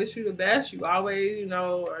wish you the best. You always,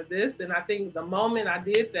 are this. And I think the moment I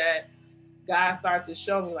did that, God started to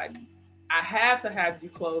show me, like, I had to have you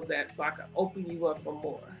close that so I could open you up for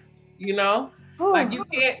more. Like,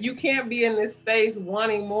 you can't be in this space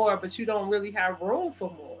wanting more, but you don't really have room for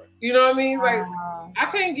more. You know what I mean? Like, I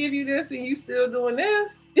can't give you this and you still doing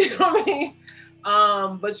this. You know what I mean?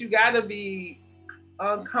 But you got to be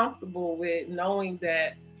uncomfortable with knowing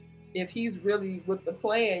that if he's really with the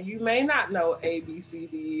plan, you may not know A, B, C,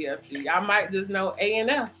 D, E, F, G. I might just know A and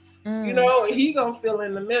F. And he gonna fill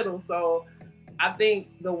in the middle. So I think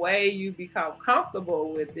the way you become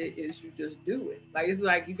comfortable with it is you just do it. Like, it's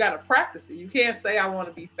like you got to practice it. You can't say I want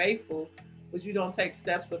to be faithful, but you don't take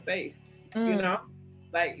steps of faith.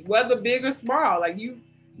 Like, whether big or small, like you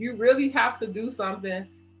really have to do something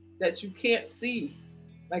that you can't see.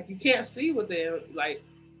 Like, you can't see within, like,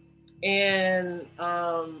 and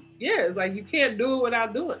it's like you can't do it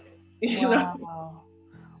without doing it. You know?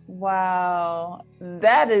 Wow.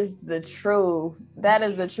 That is the truth. That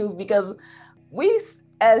is the truth, because we,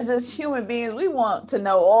 as just human beings, we want to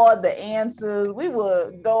know all the answers. We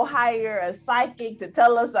would go hire a psychic to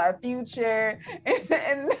tell us our future,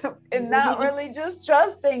 and not really just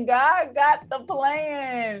trusting God got the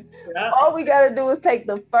plan. Yep. All we got to do is take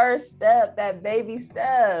the first step, that baby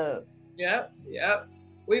step. Yep.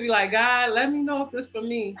 We be like, God, let me know if it's for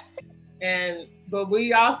me. But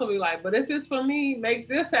we also be like, but if it's for me, make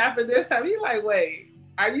this happen, this happen. You're like, wait,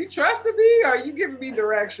 are you trusting me or are you giving me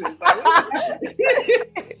directions? Like, you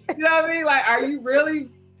know what I mean? Like, are you really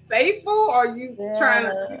faithful or are you trying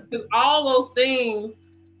to, because all those things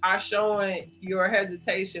are showing your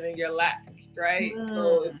hesitation and your lack, right?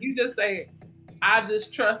 So if you just say, I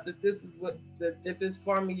just trust that this is if it's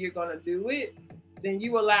for me, you're going to do it, then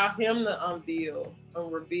you allow him to unveil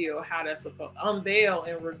and reveal how that's supposed to, unveil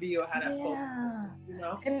and reveal how that's supposed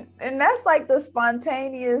to, And that's like the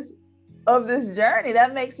spontaneous of this journey.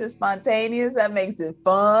 That makes it spontaneous. That makes it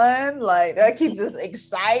fun. Like, that keeps us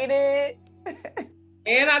excited.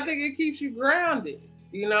 And I think it keeps you grounded,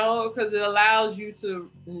 because it allows you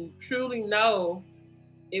to truly know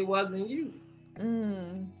it wasn't you.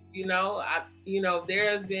 There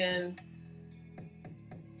has been,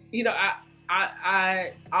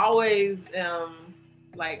 I always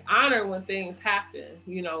like honor when things happen,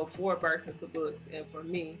 for Births Into Books and for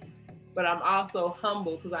me, but I'm also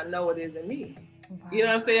humble because I know it isn't me. Wow. You know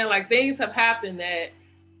what I'm saying? Like, things have happened that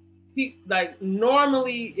like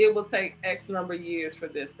normally it will take X number of years for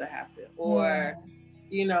this to happen, or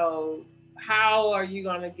how are you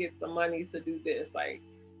going to get the money to do this? Like,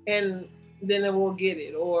 and then it will get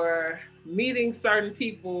it, or meeting certain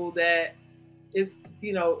people that it's,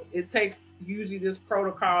 it takes usually this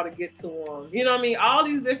protocol to get to them. You know what I mean? All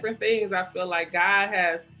these different things I feel like God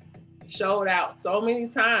has showed out so many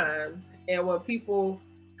times. And when people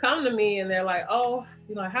come to me and they're like, oh,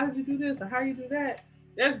 how did you do this or how you do that?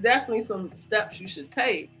 There's definitely some steps you should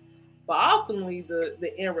take. But ultimately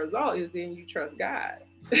the end result is then you trust God,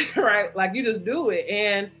 right? Like, you just do it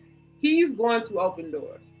and he's going to open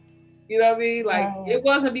doors. You know what I mean? Like, It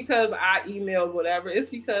wasn't because I emailed whatever. It's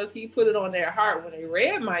because he put it on their heart when they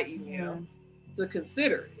read my email to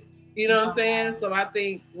consider it. You know what I'm saying? So I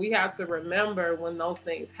think we have to remember when those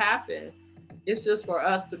things happen, it's just for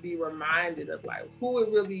us to be reminded of, like, who it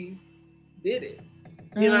really did it.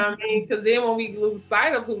 You know what I mean? Because then when we lose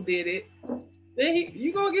sight of who did it, then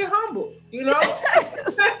you gonna get humbled,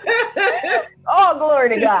 All glory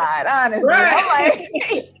to God, honestly. Right.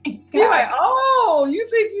 He's like, oh, you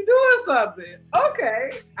think you're doing something? Okay,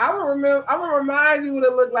 I'm gonna remind you what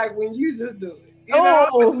it looked like when you just do it.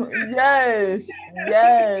 Yes.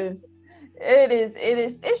 It is.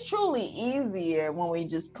 It's truly easier when we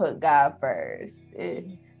just put God first.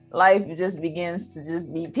 Life just begins to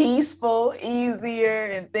just be peaceful, easier,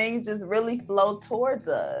 and things just really flow towards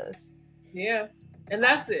us. Yeah, and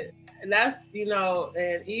that's it. And that's,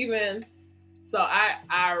 and even so,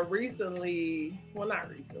 I recently, well, not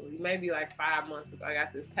recently, maybe like 5 months ago, I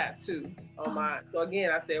got this tattoo on my, so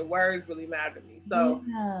again, I said words really matter to me. So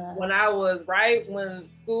when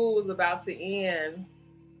school was about to end,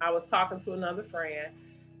 I was talking to another friend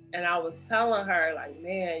and I was telling her, like,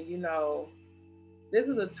 man, this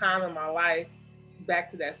is a time in my life back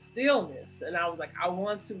to that stillness. And I was like, I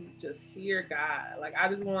want to just hear God. Like, I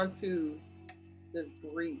just want to just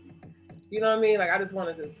breathe. You know what I mean? Like, I just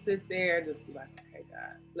wanted to sit there and just be like, okay,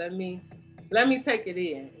 God, let me take it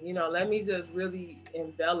in. You know, let me just really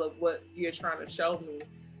envelop what you're trying to show me.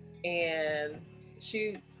 And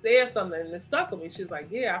she said something and it stuck with me. She's like,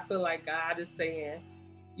 yeah, I feel like God is saying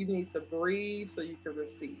you need to breathe so you can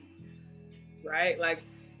receive. Right? Like,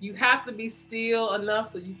 you have to be still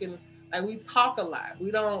enough so you can, like, we talk a lot.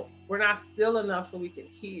 We're not still enough so we can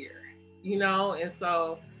hear, you know? And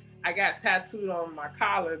so I got tattooed on my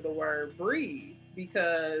collar the word breathe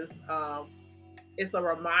because it's a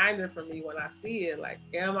reminder for me when I see it, like,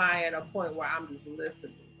 am I at a point where I'm just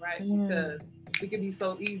listening, right? Because it can be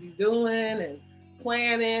so easy doing and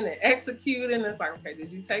planning and executing. It's like, okay,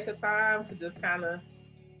 did you take a time to just kind of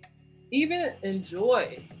even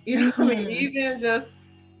enjoy, you know what I mean? Even just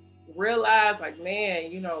realize, like,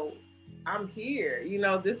 man, you know, I'm here, you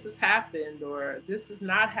know, this has happened or this is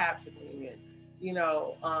not happening. And, you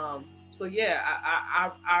know, so yeah,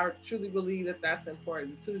 I truly believe that that's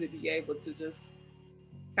important too, to be able to just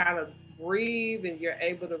kind of breathe and you're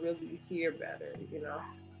able to really hear better, you know?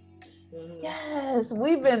 Yes,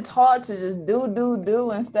 we've been taught to just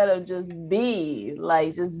do instead of just be,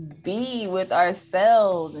 like, just be with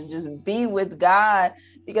ourselves and just be with God,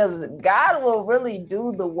 because God will really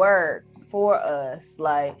do the work for us.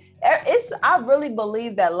 Like, I really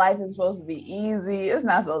believe that life is supposed to be easy. It's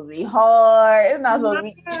not supposed to be hard. It's not supposed to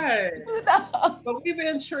be. You know? But we've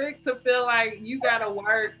been tricked to feel like you gotta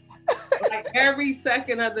work like every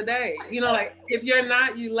second of the day. You know, like, if you're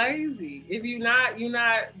not, you lazy. If you're not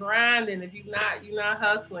grinding. If you're not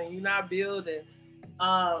hustling. You're not building.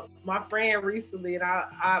 My friend recently, and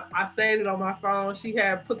I saved it on my phone. She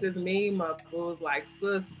had put this meme up. It was like,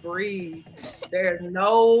 sis, breathe. There's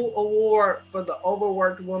no award for the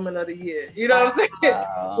overworked woman of the year. You know what I'm saying?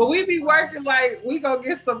 But we be working like we gonna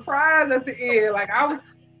get surprised at the end. Like,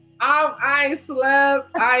 I ain't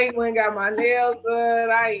slept. I ain't went got my nails done.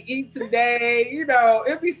 I ain't eat today. You know,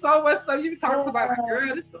 it'd be so much stuff. You talk about, like,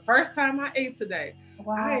 girl, this is the first time I ate today.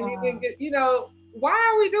 Wow. I ain't even get, you know, why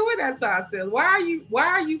are we doing that to ourselves? Why are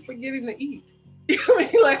you forgetting to eat? You know what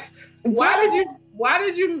I mean? Like, why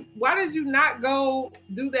did you not go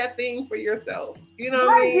do that thing for yourself? You know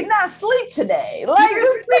what I mean? Why did you not sleep today? Like,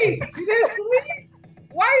 you didn't sleep.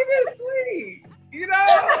 Why you didn't sleep? You know?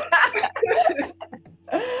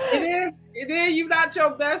 And then you not your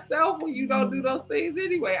best self when you don't do those things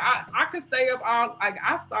anyway. I could stay up all, like,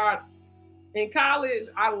 I started in college.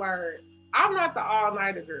 I learned I'm not the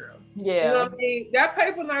all-nighter girl. Yeah. You know what I mean? That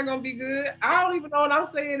paper not gonna be good. I don't even know what I'm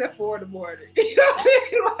saying at 4 in the morning. You know what I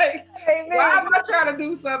mean? Like, hey, why am I trying to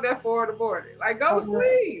do something at 4 in the morning? Like, go to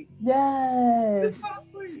sleep. Yes. Just go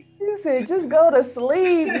to sleep. You said, just go to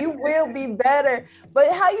sleep. You will be better. But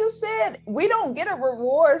how you said, we don't get a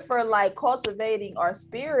reward for, like, cultivating our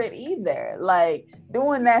spirit either. Like,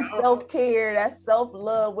 doing that self-care, that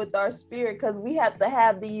self-love with our spirit, because we have to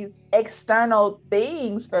have these external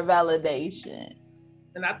things for validation.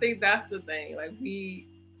 And I think that's the thing. Like, we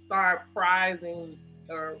start prizing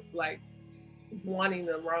or, like, wanting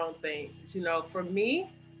the wrong things. You know, for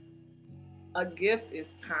me, a gift is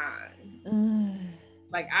time.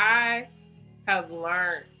 Like, I have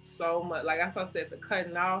learned so much. Like, as I said, the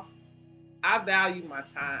cutting off, I value my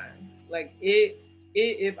time. Like,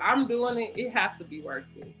 if I'm doing it, it has to be worth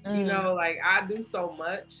it. You know, like, I do so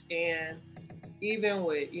much. And even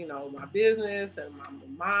with, you know, my business and my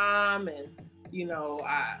mom and, you know,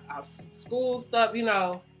 our school stuff, you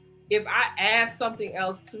know, if I add something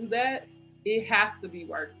else to that, it has to be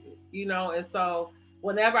worth it, you know? And so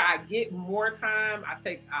whenever I get more time, I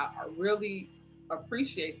really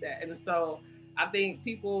appreciate that. And so I think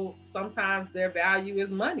people, sometimes their value is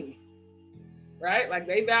money, right? Like,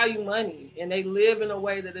 they value money and they live in a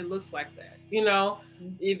way that it looks like that. You know,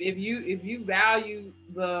 if you value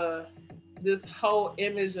this whole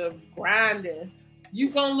image of grinding, you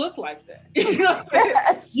gonna look like that. You know?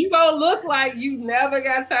 Yes. You gonna look like you never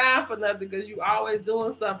got time for nothing because you always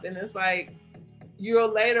doing something. It's like, you'll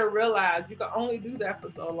later realize you can only do that for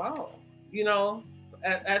so long. You know,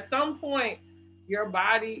 at some point, your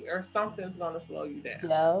body or something's gonna slow you down.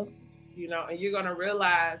 Yeah. You know, and you're gonna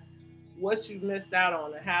realize what you missed out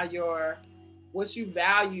on and what you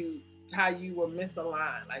valued, how you were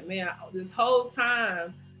misaligned. Like, man, this whole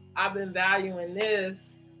time I've been valuing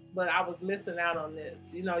this, but I was missing out on this.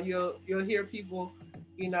 You know, you'll hear people,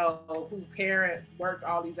 you know, who parents work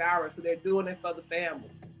all these hours, so they're doing it for the family,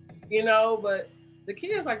 you know, but the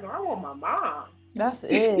kid's like, no, I want my mom. That's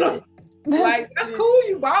it. Like, that's cool,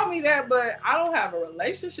 you bought me that, but I don't have a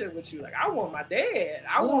relationship with you. Like, I want my dad.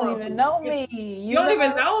 You don't even know me. You don't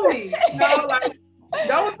even know me. You know, like,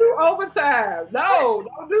 don't do overtime. No,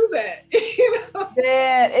 don't do that. You know?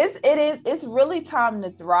 Man, it's really time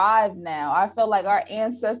to thrive now. I feel like our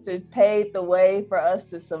ancestors paved the way for us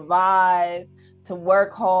to survive, to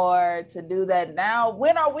work hard, to do that. Now,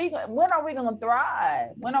 when are we going to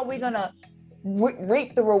thrive? When are we going to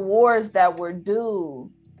reap the rewards that were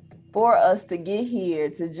due for us to get here,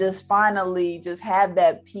 to just finally just have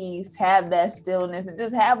that peace, have that stillness, and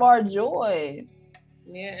just have our joy?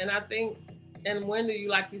 Yeah, and I think, and when do you,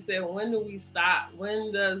 like you said, when do we stop?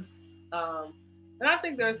 When does, and I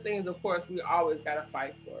think there's things, of course, we always got to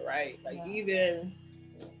fight for, right? Like, yeah. Even,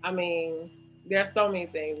 I mean, there's so many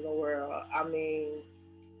things in the world. I mean,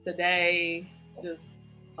 today, just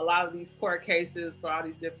a lot of these court cases for all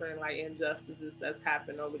these different, like, injustices that's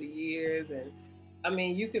happened over the years. And, I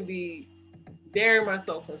mean, you can be very much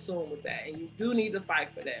so consumed with that. And you do need to fight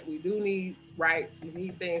for that. We do need rights. We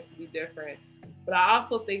need things to be different. But I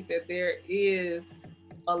also think that there is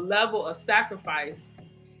a level of sacrifice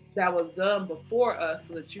that was done before us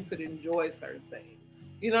so that you could enjoy certain things.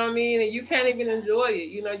 You know what I mean? And you can't even enjoy it.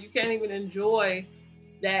 You know, you can't even enjoy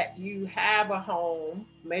that you have a home.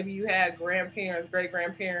 Maybe you had grandparents,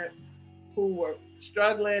 great-grandparents who were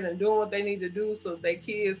struggling and doing what they need to do so their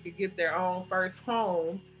kids could get their own first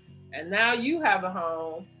home. And now you have a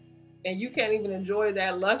home and you can't even enjoy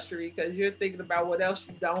that luxury because you're thinking about what else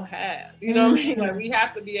you don't have. You know what I mean? Like, we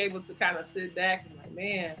have to be able to kind of sit back and like,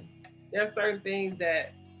 man, there are certain things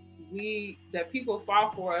that people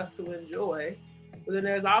fought for us to enjoy. But then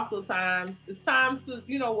there's also times, it's time to,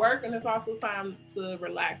 you know, work, and it's also time to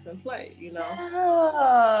relax and play, you know?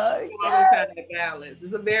 Always have that balance.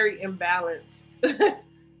 It's a very imbalanced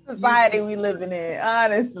society we living in,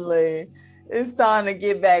 honestly. It's time to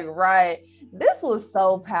get back right. This was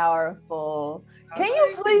so powerful. Can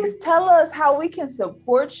you please tell us how we can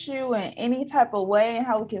support you in any type of way and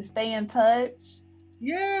how we can stay in touch?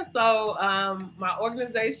 Yeah, so my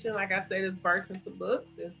organization, like I said, is Burst Into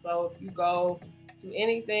Books. And so if you go to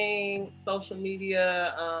anything, social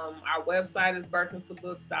media, our website is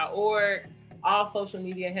burstintobooks.org. All social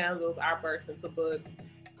media handles are Burst Into Books.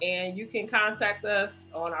 And you can contact us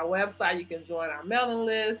on our website. You can join our mailing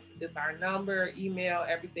list. It's our number, email,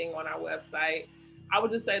 everything on our website. I would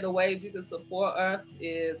just say the ways you can support us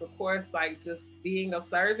is, of course, like just being of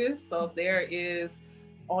service. So if there is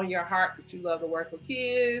on your heart that you love to work with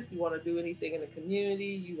kids, you want to do anything in the community,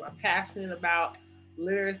 you are passionate about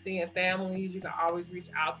literacy and families, you can always reach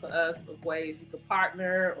out to us of ways you can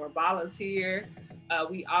partner or volunteer.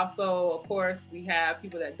 We also, of course, we have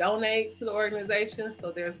people that donate to the organization.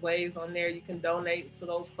 So there's ways on there you can donate. So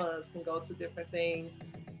those funds can go to different things.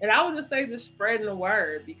 And I would just say just spreading the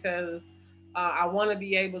word, because I want to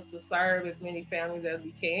be able to serve as many families as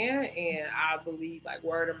we can. And I believe like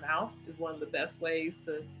word of mouth is one of the best ways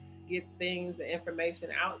to get things and information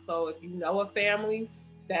out. So if you know a family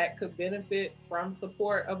that could benefit from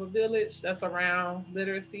support of a village that's around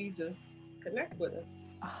literacy, just connect with us.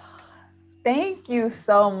 Thank you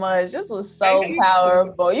so much. This was so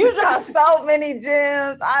powerful. You dropped so many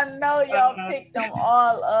gems. I know y'all picked them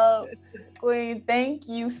all up. Queen, thank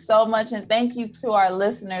you so much. And thank you to our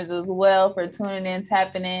listeners as well for tuning in,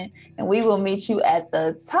 tapping in. And we will meet you at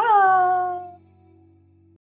the top.